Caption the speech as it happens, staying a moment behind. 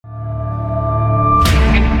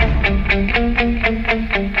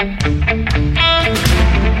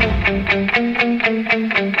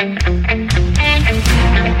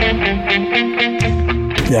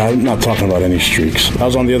Yeah, I'm not talking about any streaks. I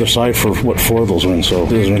was on the other side for, 4 of those wins, so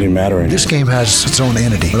it doesn't really matter. This game has its own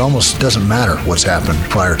entity. It almost doesn't matter what's happened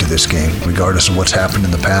prior to this game, regardless of what's happened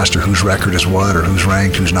in the past or whose record is what or who's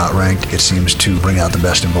ranked, who's not ranked. It seems to bring out the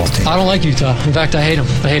best in both teams. I don't like Utah. In fact, I hate them.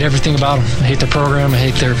 I hate everything about them. I hate their program. I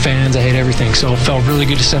hate their fans. I hate everything. So it felt really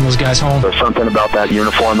good to send those guys home. There's something about that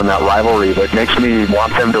uniform and that rivalry that makes me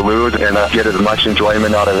want them to lose and get as much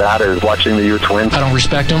enjoyment out of that as watching the Utes win. I don't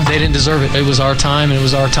respect them. They didn't deserve it. It was our time, and it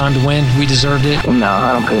was our time to win. We deserved it. No,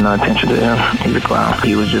 I don't pay no attention to him. He's a clown.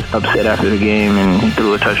 He was just upset after the game, and he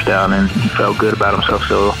threw a touchdown, and he felt good about himself.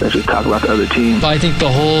 So let's just talk about the other team. I think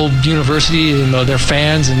the whole university and their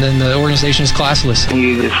fans and then the organization is classless.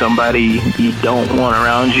 He is somebody you don't want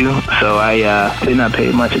around you, so I did not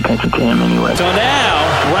pay much attention to him anyway. So now,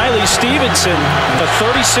 Riley Stevenson, the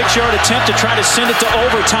 36-yard attempt to try to send it to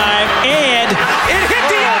overtime, and it hit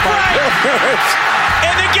the upright!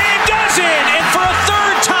 And the game does end, and for a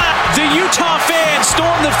third time, the Utah fans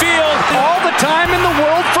storm the field. All the time in the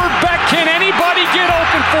world for Beck. Can anybody get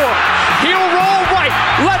open for him? He'll roll right,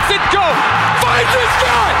 lets it go, finds his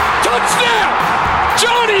guy, touchdown!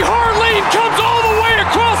 Johnny Harleen comes all the way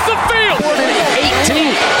across the field.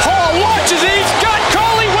 18. Hall watches it, he's got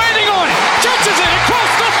Coley waiting on it, catches it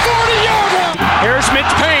across the 40-yard line. Here's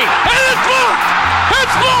Mitch Payne, and it's blocked!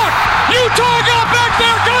 It's blocked! Utah got back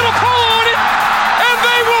there, got a pull on it, and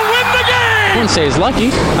they will win the game! I wouldn't say it's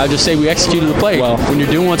lucky. I would just say we executed the play well. When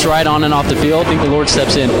you're doing what's right on and off the field, I think the Lord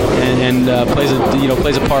steps in and plays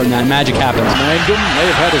a part in that. Magic happens. Mangum may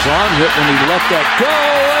have had his arm hit when he let that go,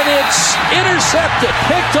 and it's intercepted,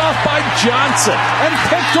 picked off by Johnson, and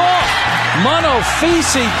picked off.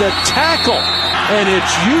 Monofisi, the tackle, and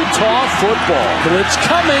it's Utah football. But it's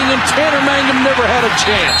coming, and Tanner Mangum never had a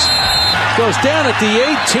chance. Goes down at the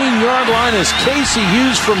 18-yard line as Casey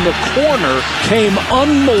Hughes from the corner came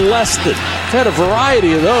unmolested. Had a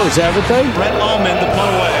variety of those, haven't they? Brett Ullman, the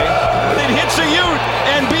punt away. It hits a Ute,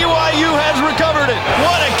 and BYU has recovered it.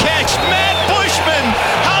 What a catch. Matt Bushman.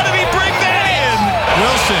 How did he bring that in?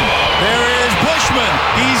 Wilson. There is Bushman.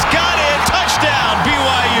 He's got it. Touchdown,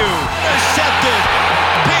 BYU. Intercepted.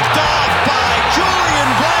 Picked off by Julian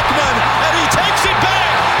Blackman, and he takes it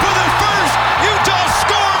back for the first Utah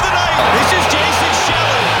score of the night. This is Jason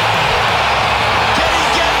Shelley. Can he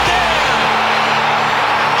get there?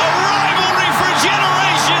 A rivalry for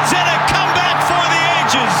generations and a comeback for the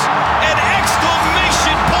ages. An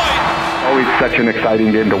exclamation point. Always such an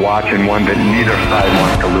exciting game to watch and one that neither side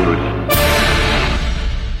wants to lose.